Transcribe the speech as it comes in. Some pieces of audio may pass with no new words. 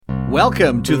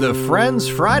Welcome to the Friends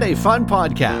Friday Fun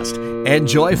Podcast.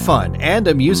 Enjoy fun and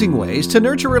amusing ways to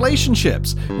nurture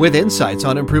relationships with insights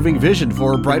on improving vision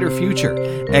for a brighter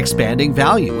future, expanding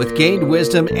value with gained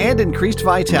wisdom and increased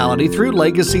vitality through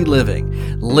legacy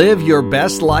living. Live your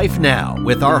best life now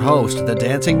with our host, the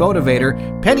dancing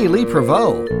motivator, Penny Lee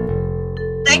Prevost.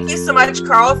 Thank you so much,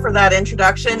 Carl, for that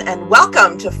introduction, and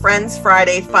welcome to Friends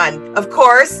Friday Fun. Of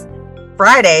course,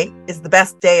 Friday is the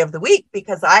best day of the week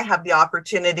because I have the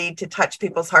opportunity to touch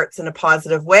people's hearts in a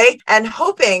positive way and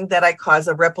hoping that I cause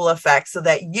a ripple effect so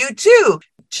that you too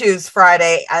choose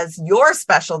Friday as your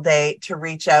special day to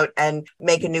reach out and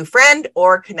make a new friend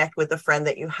or connect with a friend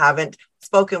that you haven't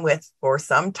spoken with for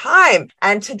some time.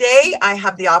 And today I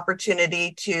have the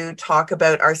opportunity to talk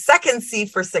about our second C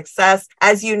for success.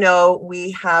 As you know, we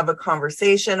have a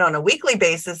conversation on a weekly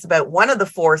basis about one of the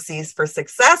 4 C's for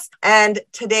success. And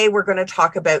today we're going to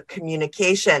talk about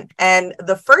communication. And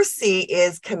the first C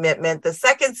is commitment. The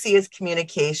second C is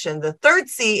communication. The third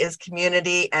C is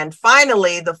community. And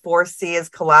finally, the 4th C is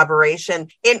collaboration.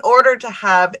 In order to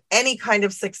have any kind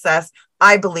of success,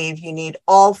 I believe you need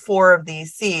all 4 of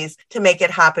these C's to make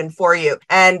it happen for you.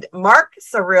 And Mark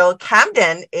Cyril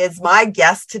Camden is my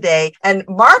guest today. And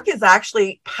Mark is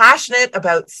actually passionate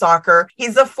about soccer.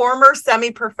 He's a former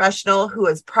semi-professional who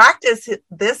has practiced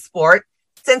this sport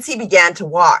since he began to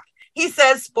walk. He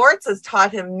says sports has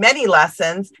taught him many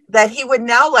lessons that he would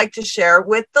now like to share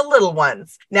with the little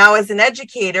ones. Now, as an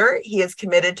educator, he is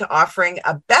committed to offering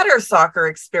a better soccer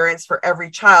experience for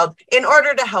every child in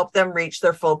order to help them reach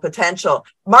their full potential.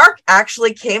 Mark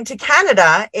actually came to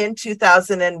Canada in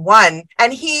 2001,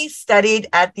 and he studied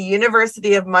at the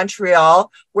University of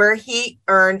Montreal, where he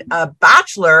earned a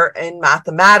bachelor in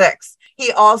mathematics.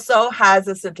 He also has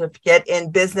a certificate in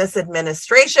business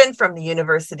administration from the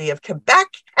University of Quebec,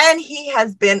 and he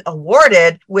has been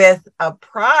awarded with a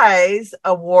prize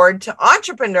award to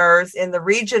entrepreneurs in the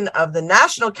region of the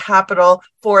National Capital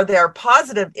for their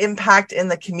positive impact in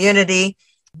the community.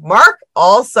 Mark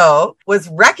also was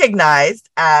recognized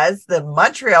as the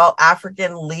Montreal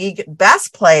African League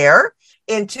Best Player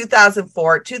in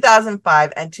 2004,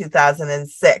 2005, and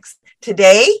 2006.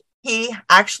 Today, he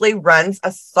actually runs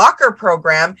a soccer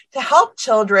program to help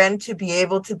children to be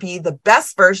able to be the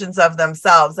best versions of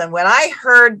themselves. And when I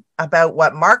heard about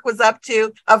what Mark was up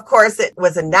to, of course, it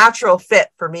was a natural fit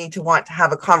for me to want to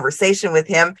have a conversation with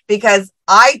him because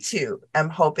I too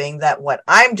am hoping that what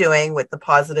I'm doing with the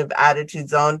Positive Attitude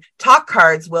Zone talk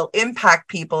cards will impact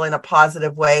people in a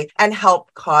positive way and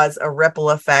help cause a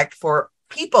ripple effect for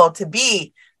people to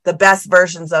be the best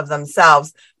versions of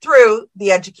themselves through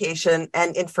the education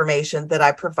and information that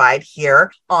I provide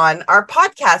here on our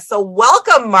podcast. So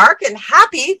welcome, Mark, and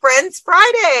happy Friends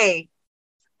Friday.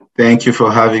 Thank you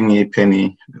for having me,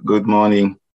 Penny. Good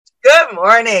morning. Good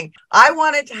morning. I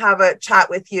wanted to have a chat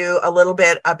with you a little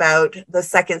bit about the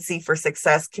second C for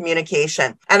success,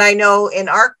 communication. And I know in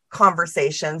our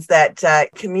conversations that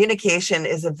communication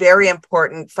is a very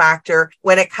important factor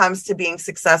when it comes to being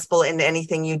successful in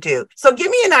anything you do. So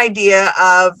give me an idea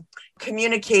of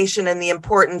communication and the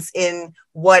importance in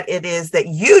what it is that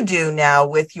you do now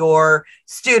with your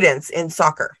students in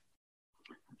soccer.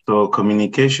 So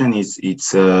communication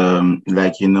it's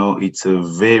a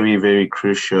very, very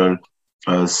crucial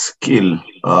skill,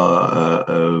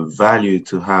 value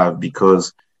to have,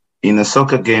 because in a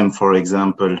soccer game, for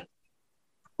example,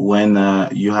 when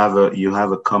you have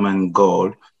a common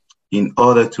goal, in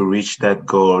order to reach that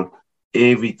goal,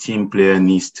 every team player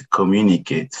needs to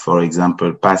communicate. For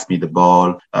example, pass me the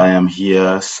ball. I am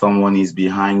here. Someone is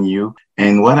behind you.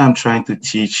 And what I'm trying to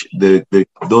teach the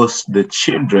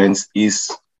children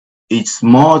is it's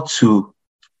more to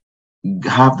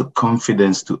have the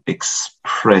confidence to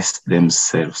express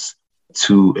themselves,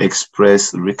 to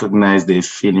recognize their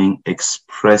feeling,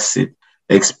 express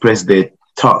their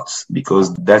thoughts,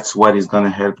 because that's what is going to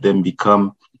help them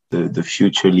become the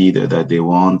future leader that they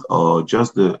want, or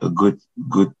just a good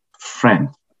friend,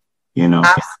 you know.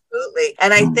 Absolutely.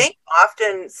 And I think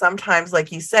often, sometimes,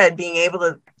 like you said, being able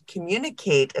to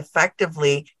communicate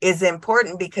effectively is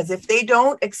important, because if they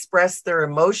don't express their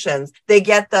emotions, they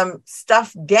get them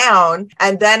stuffed down,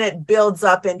 and then it builds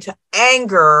up into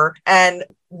anger and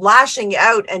lashing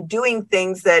out and doing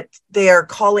things that they are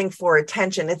calling for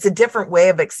attention. It's a different way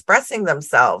of expressing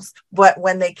themselves. But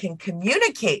when they can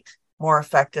communicate more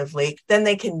effectively, then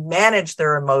they can manage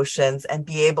their emotions and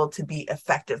be able to be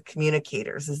effective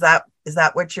communicators. Is that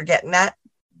what you're getting at?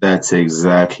 That's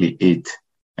exactly it.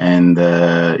 And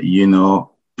and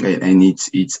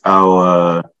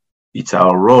it's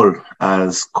our role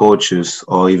as coaches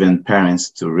or even parents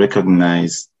to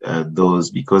recognize those,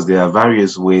 because there are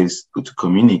various ways to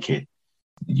communicate.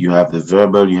 You have the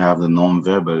verbal, you have the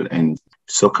non-verbal, and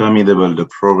Soccer Meetable, the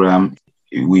program,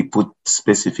 we put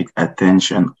specific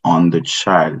attention on the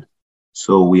child.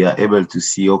 So we are able to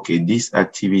see, okay, these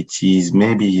activities,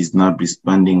 maybe he's not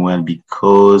responding well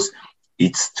because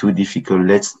it's too difficult.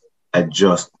 Let's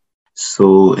adjust.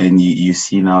 So, and you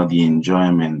see now the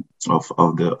enjoyment of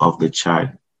the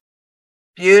child.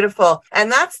 Beautiful. And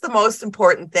that's the most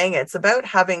important thing. It's about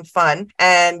having fun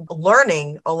and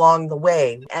learning along the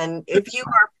way. And if you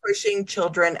are pushing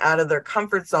children out of their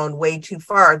comfort zone way too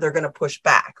far, they're going to push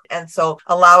back. And so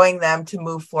allowing them to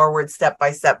move forward step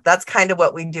by step, that's kind of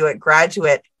what we do at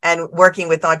Graduate. And working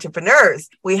with entrepreneurs,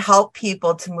 we help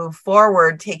people to move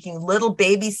forward, taking little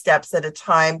baby steps at a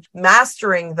time,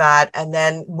 mastering that, and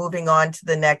then moving on to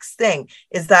the next thing.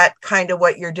 Is that kind of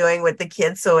what you're doing with the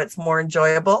kids so it's more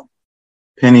enjoyable?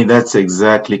 Penny, that's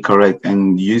exactly correct.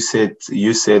 And you said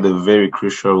a very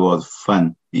crucial word,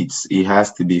 fun. It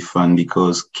has to be fun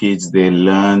because kids, they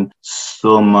learn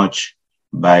so much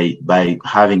by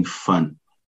having fun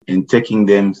and taking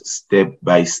them step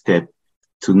by step,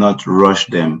 to not rush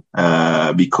them,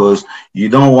 because you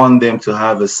don't want them to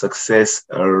have a success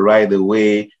right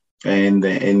away and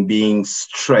being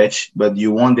stretched, but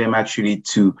you want them actually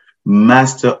to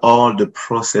master all the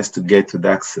process to get to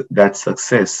that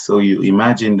success. So you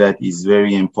imagine that is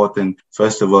very important,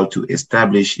 first of all, to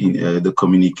establish the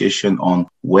communication on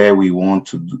where we want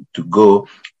to go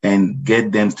and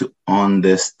get them to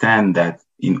understand that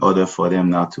in order for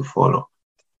them now to follow.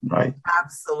 Right.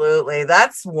 Absolutely.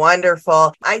 That's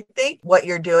wonderful. I think what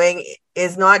you're doing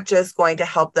is not just going to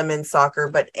help them in soccer,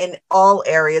 but in all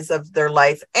areas of their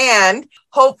life, and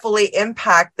hopefully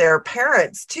impact their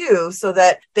parents too, so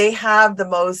that they have the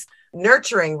most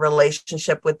nurturing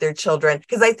relationship with their children.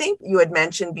 Because I think you had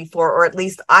mentioned before, or at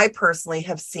least I personally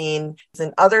have seen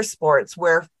in other sports,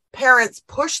 where parents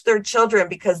push their children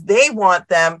because they want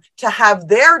them to have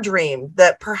their dream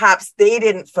that perhaps they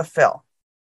didn't fulfill.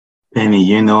 Penny,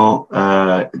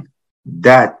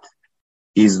 that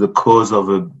is the cause of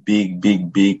a big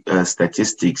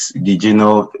statistics. Did you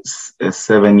know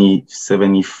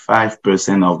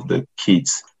 75% of the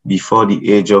kids before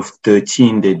the age of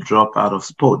 13, they drop out of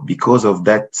sport because of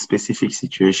that specific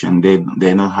situation?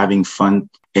 They're not having fun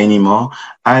anymore,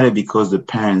 either because the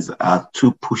parents are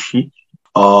too pushy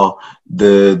or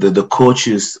the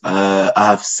coaches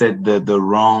have set the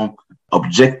wrong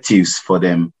objectives for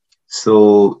them.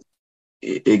 So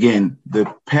again, the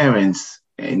parents,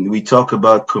 and we talk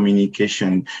about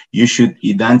communication, you should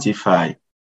identify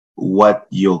what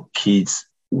your kids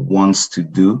wants to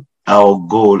do. Our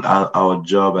goal, our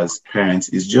job as parents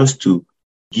is just to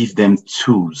give them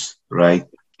tools, right?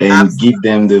 And Absolutely. give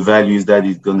them the values that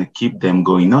is going to keep them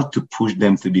going, not to push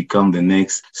them to become the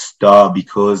next star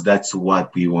because that's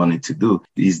what we wanted to do.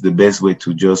 It's the best way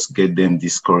to just get them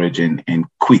discouraged and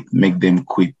quit, make them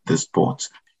quit the sport.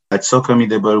 At Soccer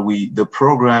Meetable, the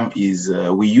program is,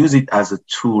 we use it as a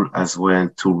tool as well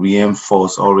to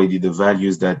reinforce already the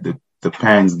values that the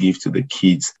parents give to the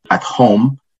kids at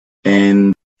home.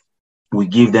 And we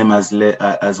give them as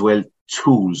well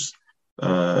tools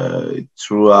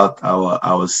throughout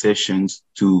our sessions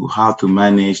to how to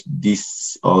manage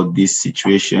this or this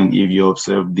situation. If you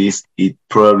observe this, it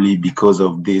probably because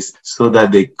of this, so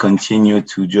that they continue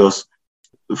to just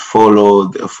follow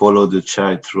the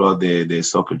child throughout their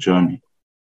soccer journey.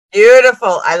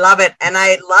 Beautiful. I love it. And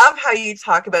I love how you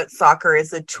talk about soccer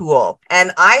as a tool.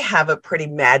 And I have a pretty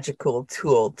magical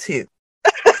tool too.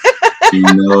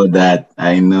 I know that.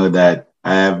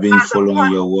 I have been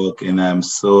following your work and I'm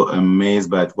so amazed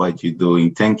by what you're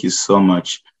doing. Thank you so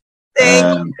much.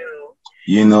 Thank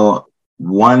you.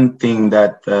 One thing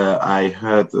that I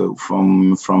heard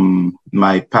from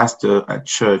my pastor at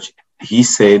church, he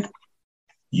said,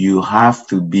 you have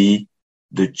to be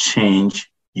the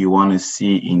change you want to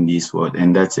see in this world.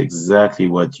 And that's exactly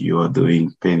what you are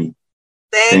doing, Penny.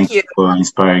 Thank you for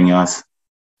inspiring us.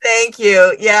 Thank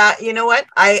you. Yeah, you know what?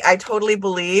 I totally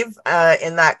believe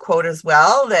in that quote as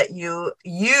well, that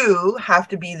you have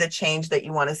to be the change that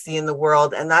you want to see in the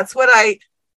world. And that's what I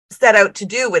set out to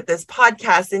do with this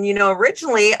podcast. And,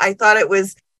 originally I thought it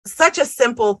was such a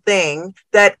simple thing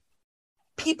that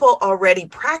people already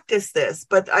practice this,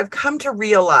 but I've come to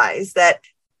realize that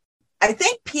I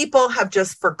think people have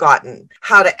just forgotten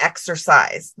how to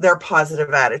exercise their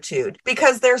positive attitude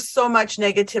because there's so much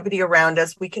negativity around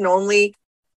us. We can only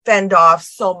fend off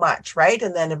so much, right?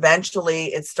 And then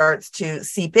eventually it starts to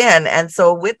seep in. And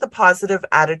so with the positive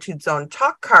attitude zone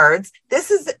talk cards, this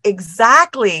is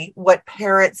exactly what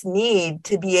parents need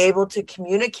to be able to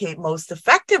communicate most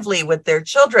effectively with their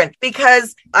children.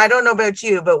 Because I don't know about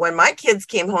you, but when my kids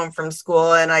came home from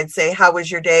school and I'd say, how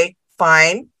was your day?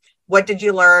 fine. What did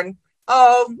you learn?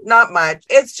 Oh, not much.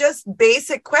 It's just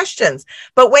basic questions.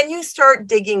 But when you start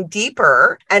digging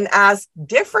deeper and ask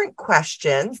different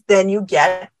questions, then you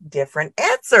get different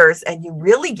answers and you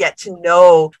really get to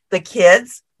know the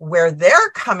kids, where they're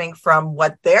coming from,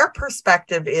 what their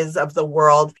perspective is of the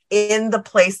world in the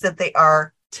place that they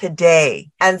are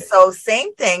today. And so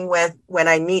same thing with when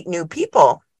I meet new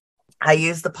people. I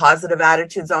use the positive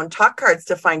attitude zone talk cards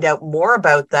to find out more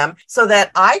about them so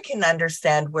that I can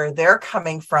understand where they're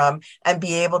coming from and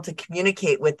be able to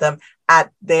communicate with them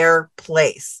at their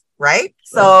place. Right.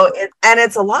 So,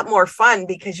 it's a lot more fun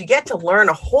because you get to learn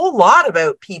a whole lot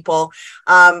about people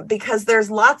because there's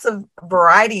lots of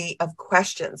variety of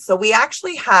questions. So we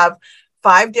actually have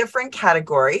 5 different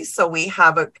categories. So we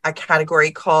have a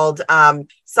category called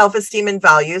self-esteem and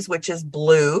values, which is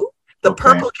blue. The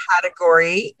purple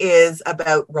category is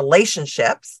about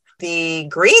relationships. The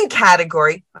green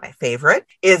category, my favorite,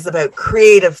 is about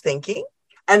creative thinking.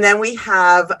 And then we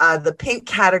have the pink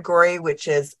category, which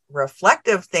is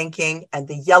reflective thinking. And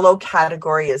the yellow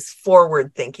category is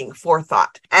forward thinking,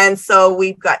 forethought. And so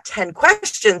we've got 10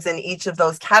 questions in each of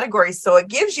those categories. So it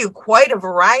gives you quite a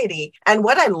variety. And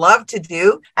what I love to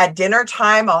do at dinner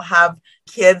time, I'll have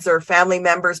kids or family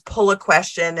members pull a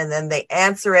question and then they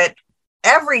answer it.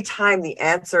 Every time the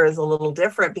answer is a little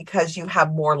different because you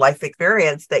have more life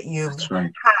experience that you've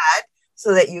had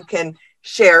so that you can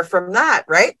share from that,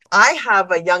 right? I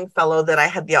have a young fellow that I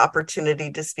had the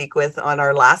opportunity to speak with on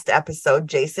our last episode,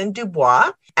 Jason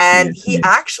Dubois, and he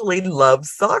actually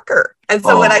loves soccer. And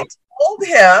so when I told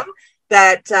him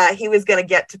that he was going to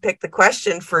get to pick the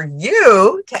question for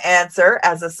you to answer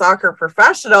as a soccer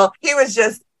professional, he was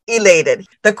just elated.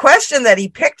 The question that he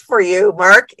picked for you,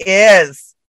 Mark,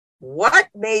 is: what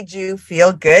made you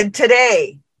feel good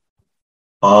today?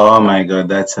 Oh my God,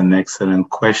 that's an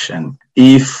excellent question.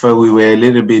 If we were a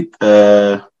little bit,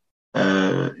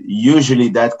 usually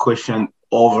that question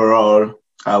overall,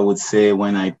 I would say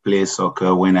when I play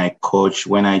soccer, when I coach,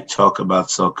 when I talk about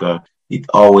soccer, it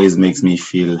always makes me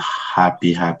feel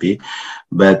happy.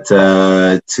 But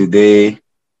today,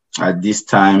 at this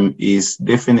time, is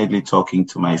definitely talking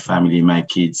to my family, my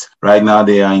kids. Right now,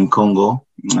 they are in Congo.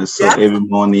 So every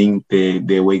morning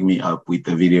they wake me up with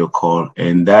a video call,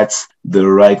 and that's the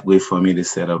right way for me to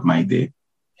set up my day.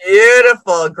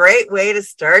 Beautiful. Great way to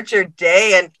start your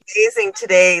day. And amazing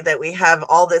today that we have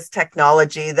all this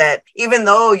technology that even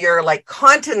though you're like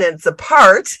continents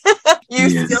apart, you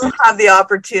still have the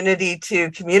opportunity to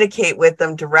communicate with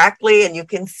them directly and you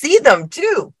can see them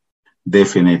too.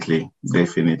 Definitely.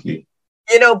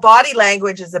 You know, body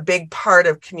language is a big part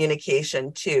of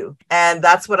communication too. And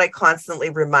that's what I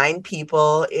constantly remind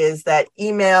people is that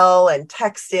email and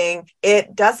texting,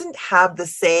 it doesn't have the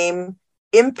same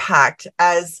impact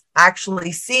as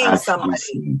actually seeing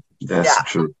somebody. That's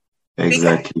true.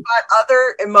 Exactly. Because you've got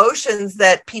other emotions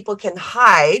that people can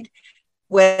hide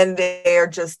when they're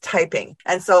just typing.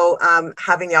 And so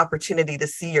having the opportunity to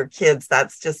see your kids,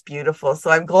 that's just beautiful.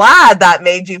 So I'm glad that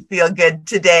made you feel good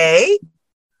today.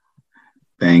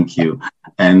 Thank you.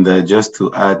 And just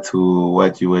to add to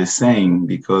what you were saying,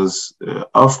 because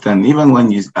often, even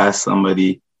when you ask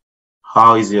somebody,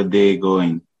 how is your day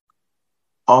going?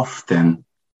 Often,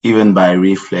 even by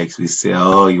reflex, we say,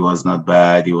 oh, it was not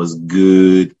bad, it was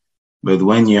good. But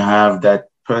when you have that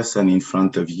person in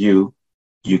front of you,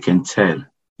 you can tell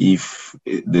if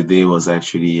the day was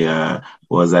actually a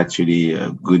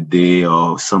good day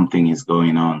or something is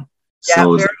going on.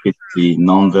 So definitely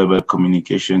nonverbal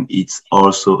communication, it's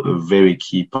also a very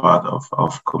key part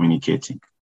of communicating.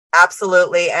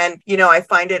 Absolutely. And, you know, I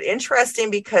find it interesting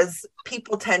because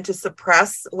people tend to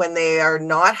suppress when they are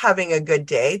not having a good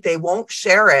day. They won't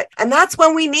share it. And that's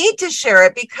when we need to share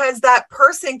it because that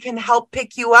person can help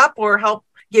pick you up or help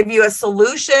give you a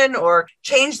solution or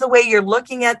change the way you're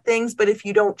looking at things. But if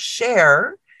you don't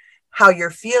share how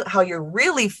you're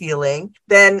really feeling,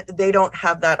 then they don't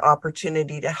have that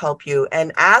opportunity to help you.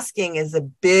 And asking is a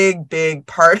big, big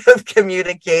part of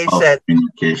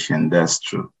communication. That's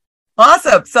true.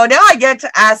 Awesome. So now I get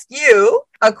to ask you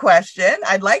a question.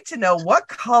 I'd like to know what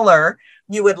color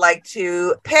you would like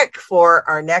to pick for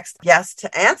our next guest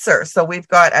to answer. So we've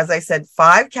got, as I said,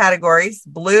 5 categories: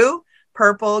 blue,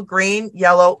 purple, green,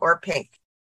 yellow, or pink.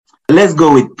 Let's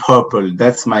go with purple.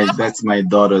 That's my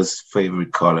daughter's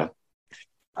favorite color.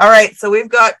 All right, so we've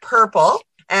got purple,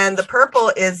 and the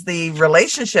purple is the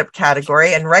relationship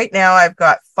category. And right now I've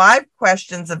got 5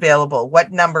 questions available.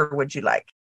 What number would you like?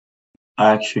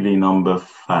 Actually, number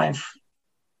 5.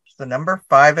 So number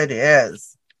 5 it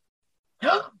is.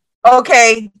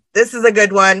 Okay, this is a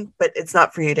good one, but it's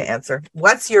not for you to answer.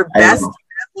 What's your best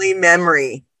family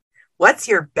memory? What's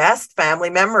your best family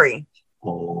memory?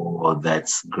 Oh,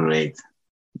 that's great.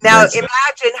 Now, That's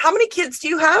imagine, how many kids do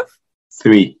you have?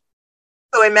 3.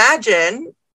 So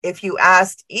imagine if you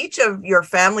asked each of your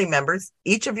family members,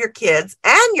 each of your kids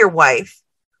and your wife,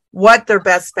 what their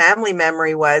best family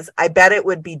memory was. I bet it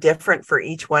would be different for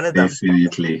each one of them.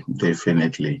 Definitely,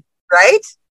 definitely. Right?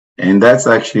 And that's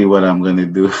actually what I'm going to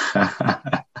do.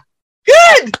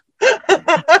 Good.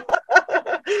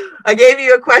 I gave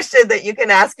you a question that you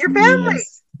can ask your family.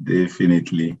 Yes,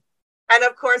 definitely. And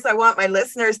of course, I want my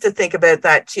listeners to think about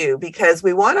that too, because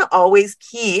we want to always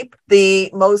keep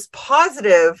the most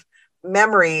positive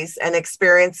memories and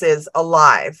experiences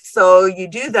alive. So you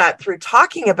do that through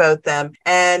talking about them.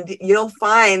 And you'll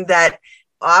find that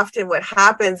often what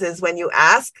happens is when you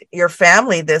ask your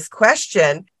family this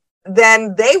question,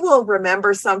 then they will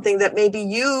remember something that maybe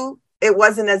it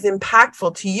wasn't as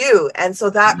impactful to you. And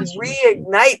so that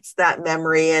reignites that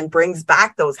memory and brings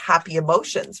back those happy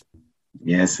emotions.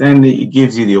 Yes, and it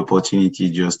gives you the opportunity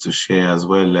just to share as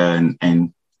well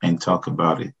and talk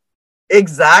about it.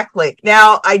 Exactly.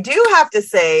 Now, I do have to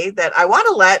say that I want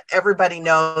to let everybody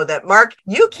know that, Mark,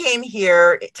 you came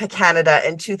here to Canada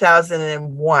in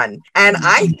 2001. And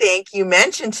I think you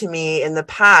mentioned to me in the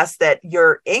past that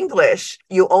your English,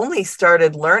 you only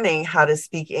started learning how to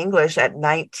speak English at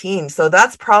 19. So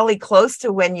that's probably close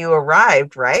to when you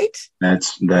arrived, right?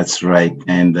 That's right.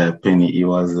 And Penny, it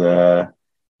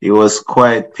was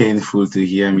quite painful to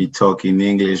hear me talk in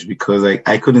English because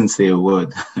I couldn't say a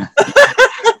word.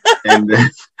 And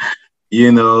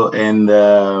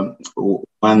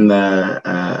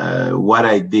what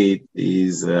I did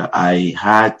is I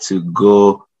had to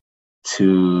go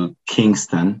to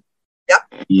Kingston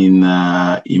in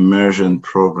immersion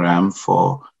program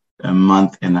for a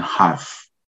month and a half,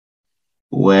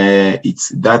 where it's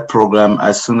that program.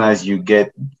 As soon as you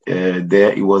get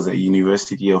there, it was a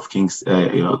University of Queen's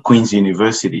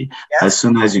University. Yes. As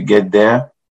soon as you get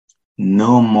there,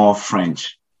 no more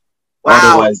French. Wow.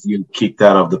 Otherwise, you're kicked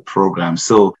out of the program.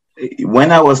 So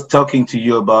when I was talking to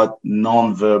you about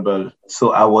nonverbal,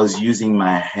 so I was using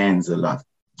my hands a lot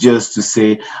just to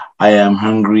say, I am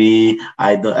hungry.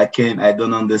 I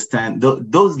don't understand.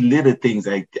 Those little things,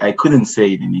 I couldn't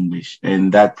say it in English.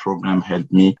 And that program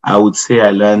helped me. I would say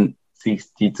I learned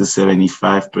 60 to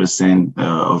 75%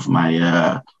 of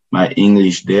my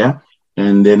English there.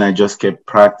 And then I just kept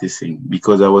practicing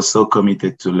because I was so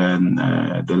committed to learn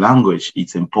the language.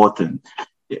 It's important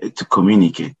to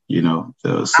communicate,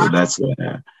 So that's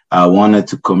why I wanted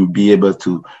to be able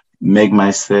to make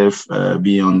myself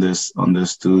be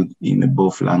understood in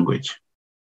both language.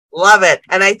 Love it.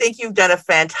 And I think you've done a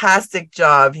fantastic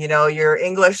job. Your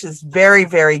English is very,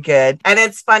 very good. And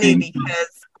it's funny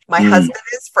because my husband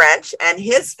is French and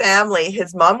his family,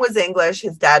 his mom was English,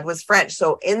 his dad was French.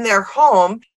 So in their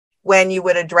home, when you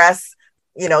would address,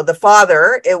 the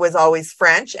father, it was always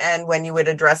French. And when you would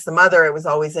address the mother, it was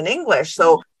always in English.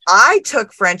 So I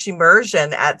took French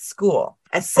immersion at school.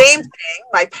 And same thing,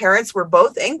 my parents were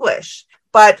both English,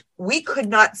 but we could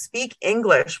not speak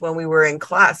English when we were in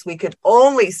class. We could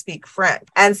only speak French.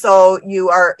 And so you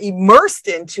are immersed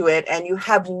into it and you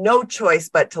have no choice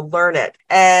but to learn it.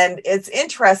 And it's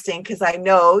interesting because I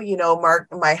know, Mark,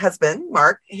 my husband,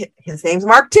 Mark, his name's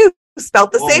Mark too,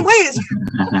 spelt the same way as you.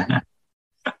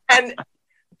 And,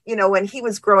 when he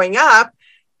was growing up,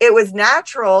 it was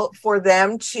natural for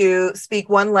them to speak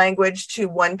one language to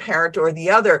one parent or the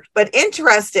other. But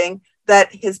interesting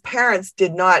that his parents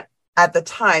did not at the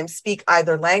time speak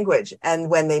either language. And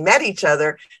when they met each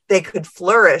other, they could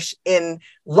flourish in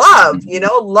love.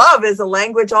 Love is a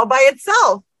language all by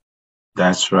itself.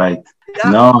 That's right.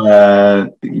 Yeah.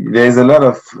 No, there's a lot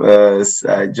of,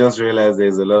 I just realized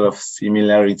there's a lot of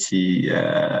similarity.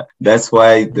 That's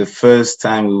why the first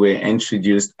time we were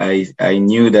introduced, I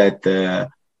knew that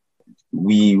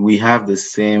we have the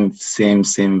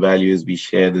same values. We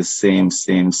share the same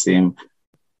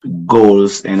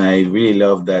goals. And I really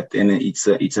love that. And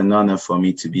it's an honor for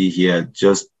me to be here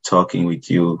just talking with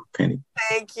you, Penny.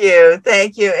 Thank you.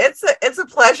 It's a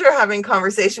pleasure having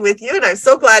conversation with you. And I'm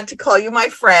so glad to call you my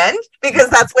friend because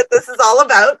that's what this is all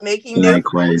about, making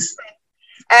Likewise.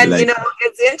 And,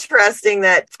 it's interesting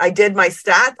that I did my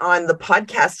stat on the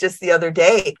podcast just the other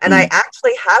day, and I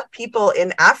actually have people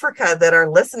in Africa that are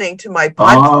listening to my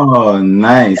podcast. Oh,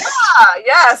 nice.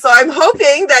 Yeah. So I'm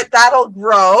hoping that that'll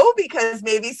grow because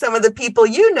maybe some of the people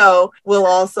will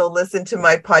also listen to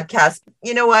my podcast.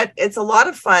 You know what? It's a lot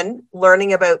of fun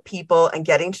learning about people and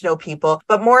getting to know people,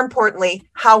 but more importantly,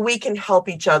 how we can help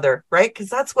each other, right? Because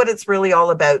that's what it's really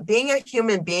all about. Being a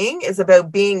human being is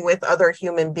about being with other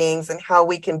human beings and how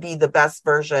we can be the best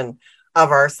version of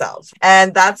ourselves.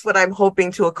 And that's what I'm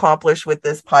hoping to accomplish with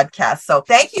this podcast. So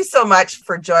thank you so much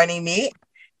for joining me.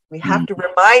 We have to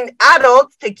remind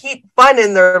adults to keep fun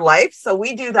in their life. So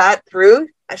we do that through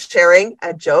sharing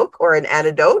a joke or an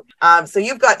anecdote. So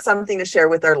you've got something to share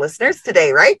with our listeners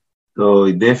today, right?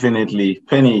 So definitely,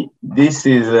 Penny, this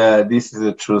is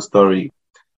a true story.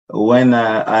 When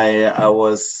I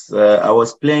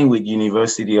was playing with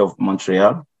University of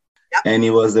Montreal, Yep. and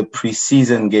it was a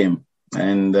preseason game,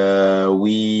 and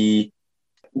we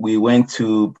went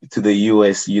to the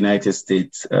United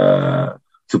States,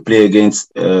 to play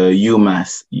against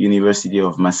UMass, University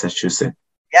of Massachusetts.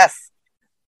 Yes.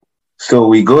 So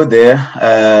we go there,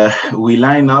 we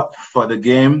line up for the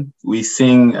game, we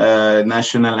sing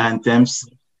national anthems.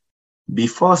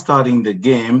 Before starting the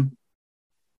game,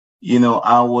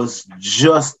 I was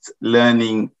just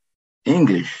learning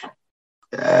English.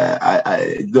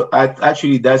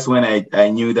 Actually, that's when I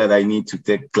knew that I need to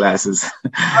take classes.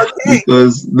 Okay.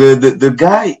 Because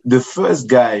the first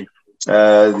guy,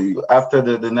 after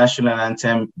the national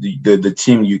anthem, the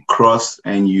team, you cross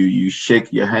and you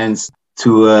shake your hands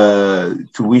to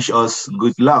wish us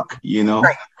good luck,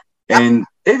 Right. Yep. and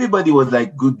everybody was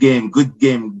like, good game, good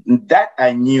game. That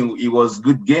I knew it was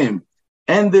good game.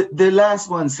 And the last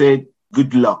one said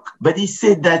good luck, but he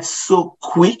said that so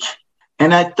quick,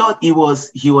 and I thought he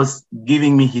was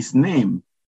giving me his name.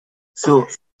 So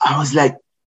I was like,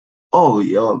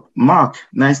 oh, Mark,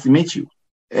 nice to meet you.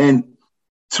 And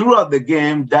throughout the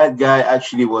game, that guy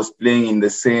actually was playing in the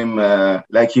same,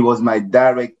 like he was my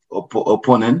direct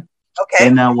opponent. Okay.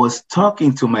 And I was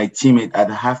talking to my teammate at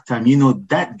halftime.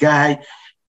 That guy,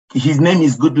 his name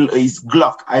is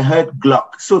Gluck. I heard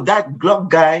Gluck. So that Gluck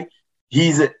guy,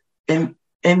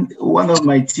 and one of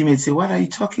my teammates said, what are you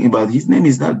talking about? His name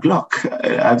is not Gluck.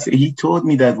 He told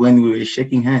me that when we were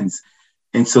shaking hands.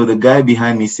 And so the guy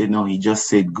behind me said, no, he just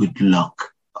said good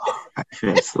luck. Oh, I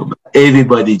felt so bad.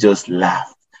 Everybody just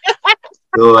laughed.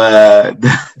 So,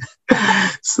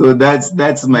 so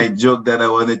that's my joke that I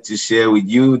wanted to share with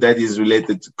you. That is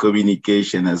related to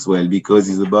communication as well, because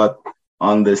it's about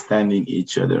understanding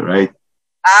each other, right?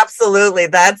 Absolutely.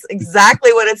 That's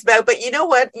exactly what it's about. But you know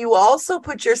what? You also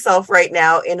put yourself right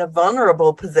now in a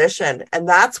vulnerable position. And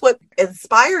that's what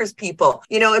inspires people.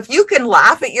 If you can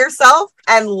laugh at yourself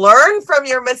and learn from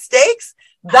your mistakes,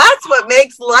 that's what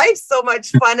makes life so much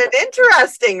fun and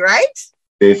interesting, right?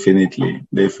 Definitely.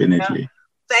 Yeah.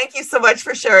 Thank you so much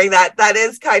for sharing that. That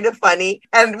is kind of funny.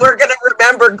 And we're going to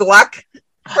remember Gluck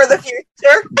for the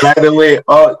future. By the way,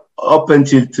 up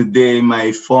until today,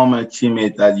 my former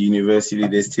teammate at university,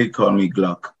 they still call me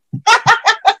Gluck.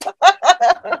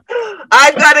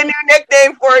 I've got a new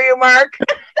nickname for you, Mark.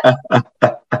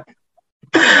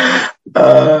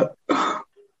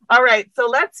 All right, so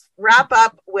let's wrap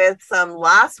up with some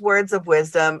last words of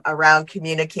wisdom around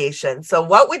communication. So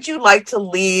what would you like to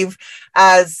leave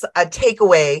as a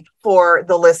takeaway for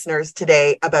the listeners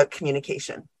today about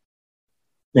communication?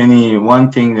 Penny,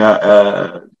 one thing,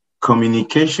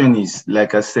 communication is,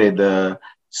 like I said,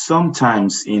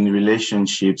 sometimes in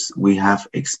relationships, we have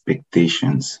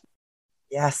expectations.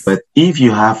 Yes. But if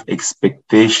you have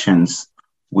expectations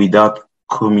without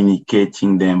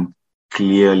communicating them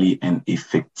clearly and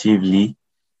effectively,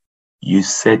 you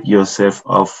set yourself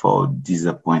up for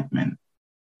disappointment.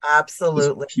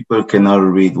 Absolutely. People cannot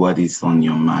read what is on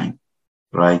your mind,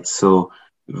 right? So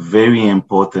very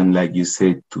important, like you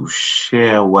said, to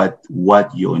share what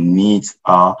your needs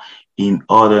are in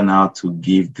order now to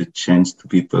give the chance to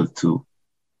people to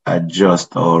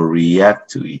adjust or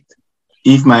react to it.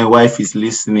 If my wife is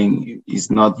listening,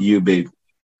 it's not you, babe.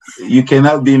 You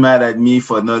cannot be mad at me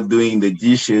for not doing the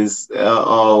dishes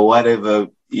or whatever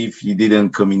if you didn't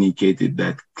communicate it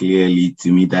that clearly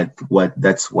to me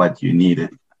that's what you needed.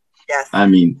 Yes. I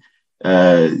mean,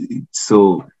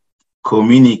 so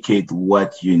communicate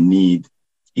what you need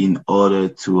in order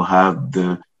to have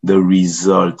the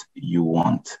result you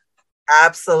want.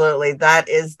 Absolutely. That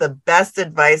is the best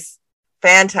advice.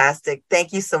 Fantastic.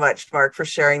 Thank you so much, Mark, for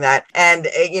sharing that. And,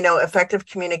 effective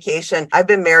communication. I've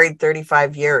been married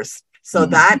 35 years. So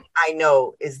that I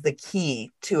know is the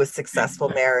key to a successful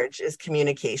marriage is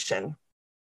communication.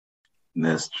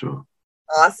 That's true.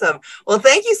 Awesome. Well,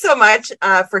 thank you so much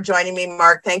for joining me,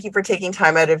 Mark. Thank you for taking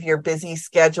time out of your busy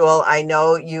schedule. I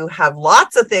know you have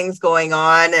lots of things going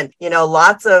on and,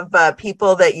 lots of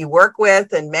people that you work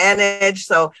with and manage.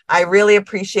 So I really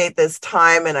appreciate this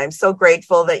time. And I'm so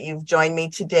grateful that you've joined me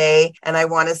today. And I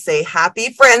want to say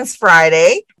happy Friends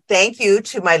Friday. thank you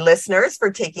to my listeners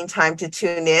for taking time to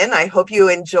tune in. I hope you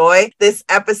enjoy this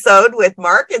episode with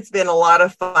Mark. It's been a lot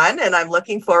of fun, and I'm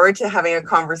looking forward to having a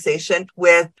conversation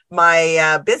with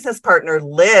my business partner,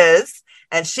 Liz.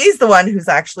 And she's the one who's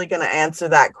actually going to answer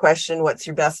that question, what's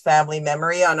your best family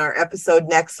memory, on our episode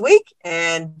next week.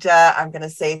 And I'm going to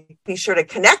say, be sure to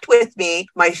connect with me.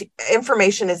 My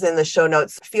information is in the show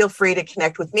notes. Feel free to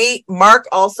connect with me. Mark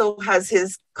also has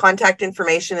his contact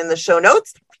information in the show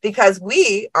notes, because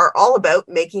we are all about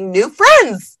making new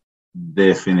friends.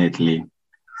 Definitely.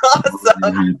 Awesome.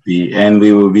 Happy. And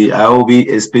I will be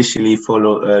especially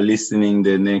listening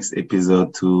the next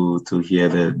episode to hear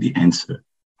the answer.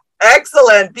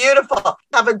 Excellent. Beautiful.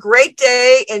 Have a great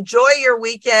day. Enjoy your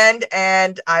weekend.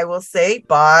 And I will say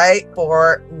bye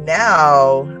for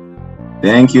now.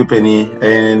 Thank you, Penny.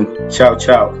 And ciao,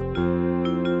 ciao.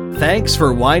 Thanks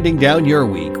for winding down your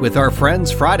week with our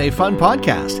Friends Friday Fun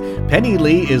podcast. Penny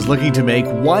Lee is looking to make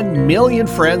 1 million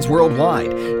friends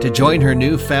worldwide. To join her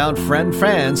newfound friend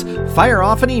fans, fire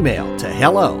off an email to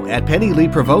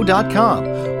hello@pennyleeprevost.com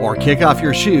or kick off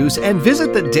your shoes and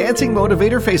visit the Dancing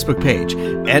Motivator Facebook page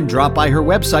and drop by her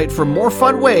website for more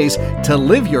fun ways to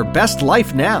live your best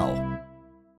life now.